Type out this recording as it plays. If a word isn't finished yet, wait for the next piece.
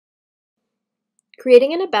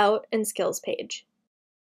Creating an About and Skills page.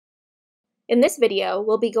 In this video,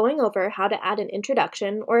 we'll be going over how to add an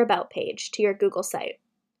introduction or about page to your Google site,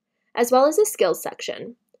 as well as a skills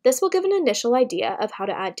section. This will give an initial idea of how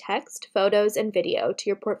to add text, photos, and video to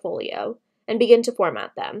your portfolio and begin to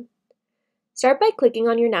format them. Start by clicking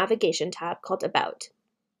on your navigation tab called About.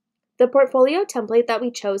 The portfolio template that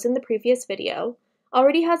we chose in the previous video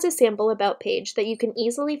already has a sample About page that you can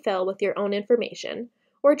easily fill with your own information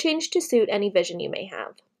or change to suit any vision you may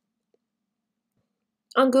have.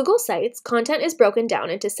 On Google Sites, content is broken down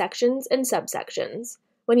into sections and subsections.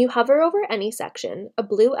 When you hover over any section, a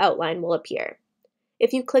blue outline will appear.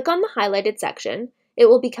 If you click on the highlighted section, it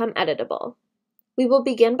will become editable. We will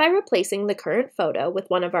begin by replacing the current photo with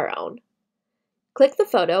one of our own. Click the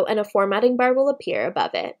photo and a formatting bar will appear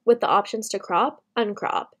above it with the options to crop,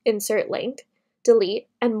 uncrop, insert link, delete,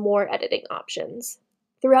 and more editing options.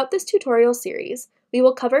 Throughout this tutorial series, we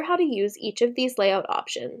will cover how to use each of these layout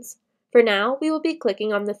options. For now, we will be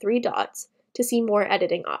clicking on the three dots to see more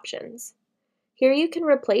editing options. Here you can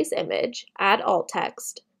replace image, add alt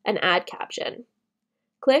text, and add caption.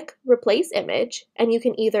 Click Replace Image, and you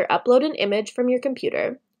can either upload an image from your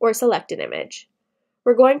computer or select an image.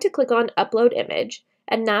 We're going to click on Upload Image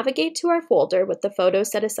and navigate to our folder with the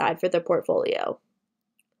photos set aside for the portfolio.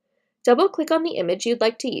 Double-click on the image you'd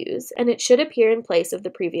like to use, and it should appear in place of the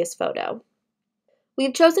previous photo.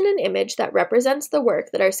 We've chosen an image that represents the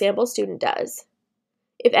work that our sample student does.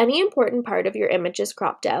 If any important part of your image is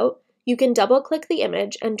cropped out, you can double-click the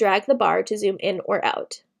image and drag the bar to zoom in or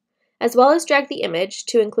out, as well as drag the image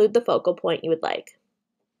to include the focal point you would like.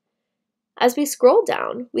 As we scroll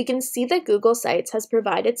down, we can see that Google Sites has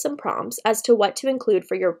provided some prompts as to what to include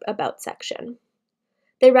for your About section.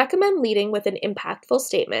 They recommend leading with an impactful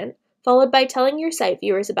statement, followed by telling your site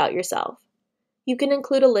viewers about yourself. You can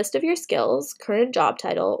include a list of your skills, current job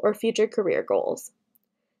title, or future career goals.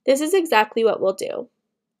 This is exactly what we'll do.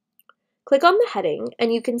 Click on the heading,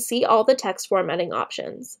 and you can see all the text formatting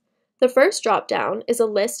options. The first drop-down is a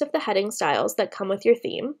list of the heading styles that come with your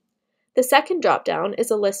theme. The second drop-down is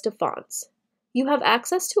a list of fonts. You have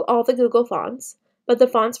access to all the Google fonts, but the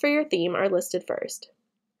fonts for your theme are listed first.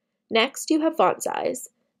 Next, you have font size,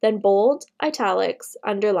 then bold, italics,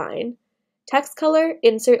 underline, text color,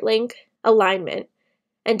 insert link, alignment,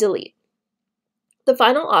 and delete. The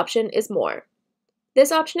final option is More.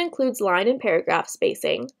 This option includes line and paragraph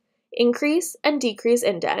spacing, increase and decrease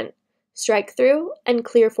indent, strike through, and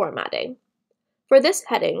clear formatting. For this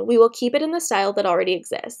heading, we will keep it in the style that already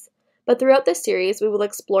exists, but throughout this series, we will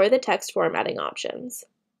explore the text formatting options.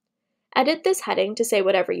 Edit this heading to say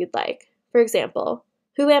whatever you'd like. For example,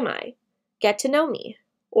 Who am I? Get to know me,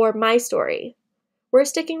 or My story. We're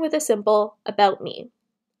sticking with a simple About me.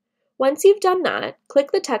 Once you've done that,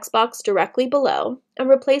 click the text box directly below and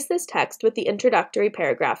replace this text with the introductory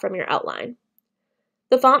paragraph from your outline.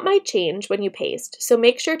 The font might change when you paste, so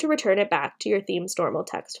make sure to return it back to your theme's normal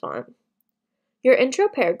text font. Your intro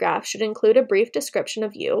paragraph should include a brief description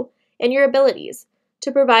of you and your abilities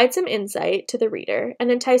to provide some insight to the reader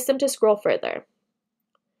and entice them to scroll further.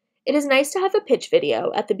 It is nice to have a pitch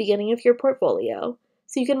video at the beginning of your portfolio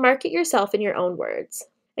so you can market yourself in your own words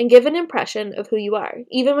and give an impression of who you are,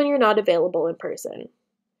 even when you're not available in person.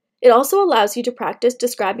 It also allows you to practice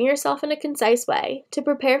describing yourself in a concise way to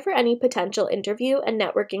prepare for any potential interview and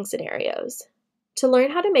networking scenarios. To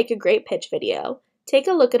learn how to make a great pitch video, take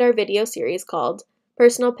a look at our video series called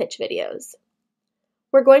Personal Pitch Videos.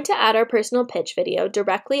 We're going to add our personal pitch video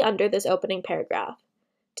directly under this opening paragraph.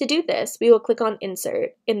 To do this, we will click on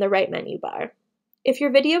Insert in the right menu bar. If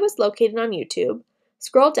your video is located on YouTube,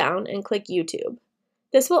 scroll down and click YouTube.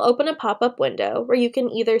 This will open a pop-up window where you can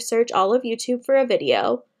either search all of YouTube for a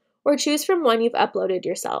video or choose from one you've uploaded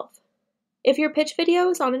yourself. If your pitch video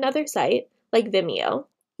is on another site, like Vimeo,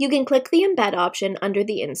 you can click the Embed option under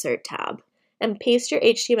the Insert tab and paste your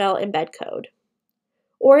HTML embed code.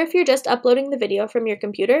 Or if you're just uploading the video from your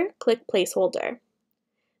computer, click Placeholder.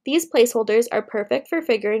 These placeholders are perfect for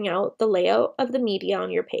figuring out the layout of the media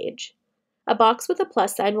on your page. A box with a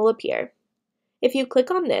plus sign will appear. If you click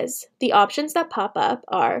on this, the options that pop up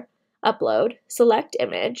are Upload, Select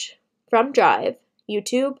Image, From Drive,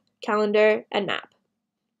 YouTube, Calendar, and Map.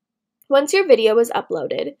 Once your video is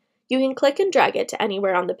uploaded, you can click and drag it to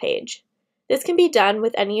anywhere on the page. This can be done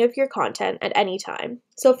with any of your content at any time,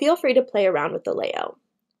 so feel free to play around with the layout.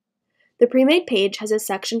 The pre-made page has a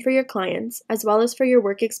section for your clients, as well as for your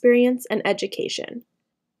work experience and education.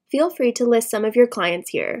 Feel free to list some of your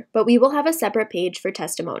clients here, but we will have a separate page for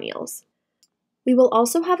testimonials. We will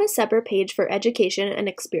also have a separate page for education and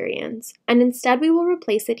experience, and instead we will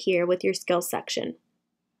replace it here with your skills section.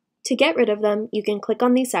 To get rid of them, you can click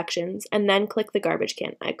on these sections and then click the garbage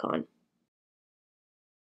can icon.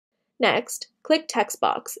 Next, click Text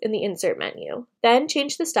Box in the Insert menu, then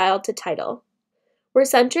change the style to Title. We're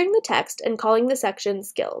centering the text and calling the section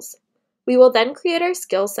Skills. We will then create our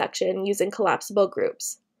Skills section using collapsible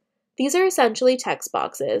groups. These are essentially text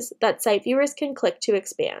boxes that site viewers can click to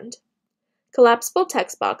expand. Collapsible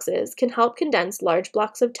text boxes can help condense large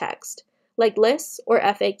blocks of text, like lists or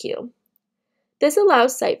FAQ. This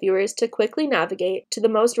allows site viewers to quickly navigate to the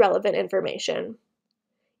most relevant information.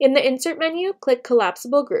 In the Insert menu, click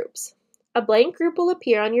Collapsible Groups. A blank group will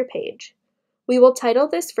appear on your page. We will title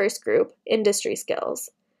this first group Industry Skills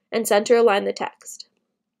and center align the text.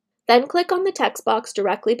 Then click on the text box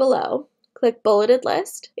directly below, click Bulleted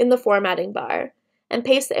List in the formatting bar, and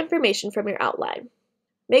paste the information from your outline.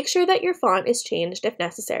 Make sure that your font is changed if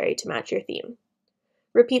necessary to match your theme.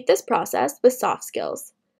 Repeat this process with Soft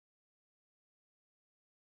Skills.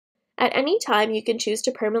 At any time, you can choose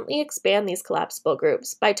to permanently expand these collapsible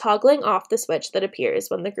groups by toggling off the switch that appears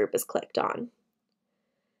when the group is clicked on.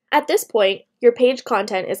 At this point, your page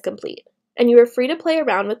content is complete, and you are free to play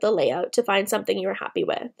around with the layout to find something you are happy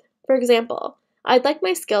with. For example, I'd like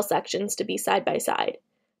my skill sections to be side by side.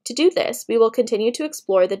 To do this, we will continue to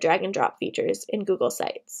explore the drag and drop features in Google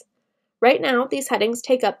Sites. Right now, these headings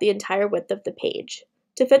take up the entire width of the page.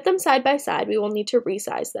 To fit them side by side, we will need to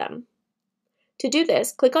resize them. To do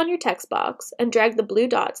this, click on your text box and drag the blue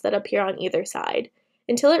dots that appear on either side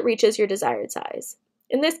until it reaches your desired size.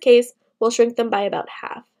 In this case, we'll shrink them by about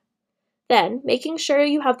half. Then, making sure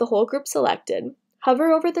you have the whole group selected,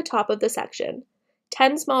 hover over the top of the section.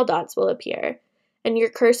 10 small dots will appear, and your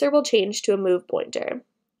cursor will change to a move pointer.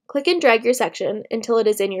 Click and drag your section until it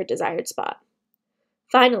is in your desired spot.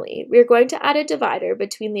 Finally, we are going to add a divider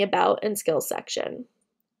between the About and Skills section.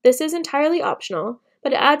 This is entirely optional,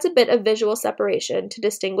 but it adds a bit of visual separation to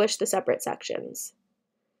distinguish the separate sections.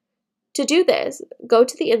 To do this, go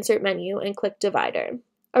to the Insert menu and click Divider.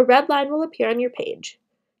 A red line will appear on your page.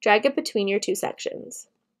 Drag it between your two sections.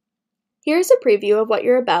 Here's a preview of what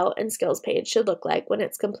your About and Skills page should look like when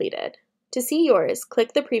it's completed. To see yours,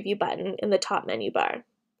 click the Preview button in the top menu bar.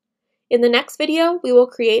 In the next video, we will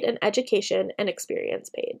create an Education and Experience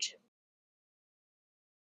page.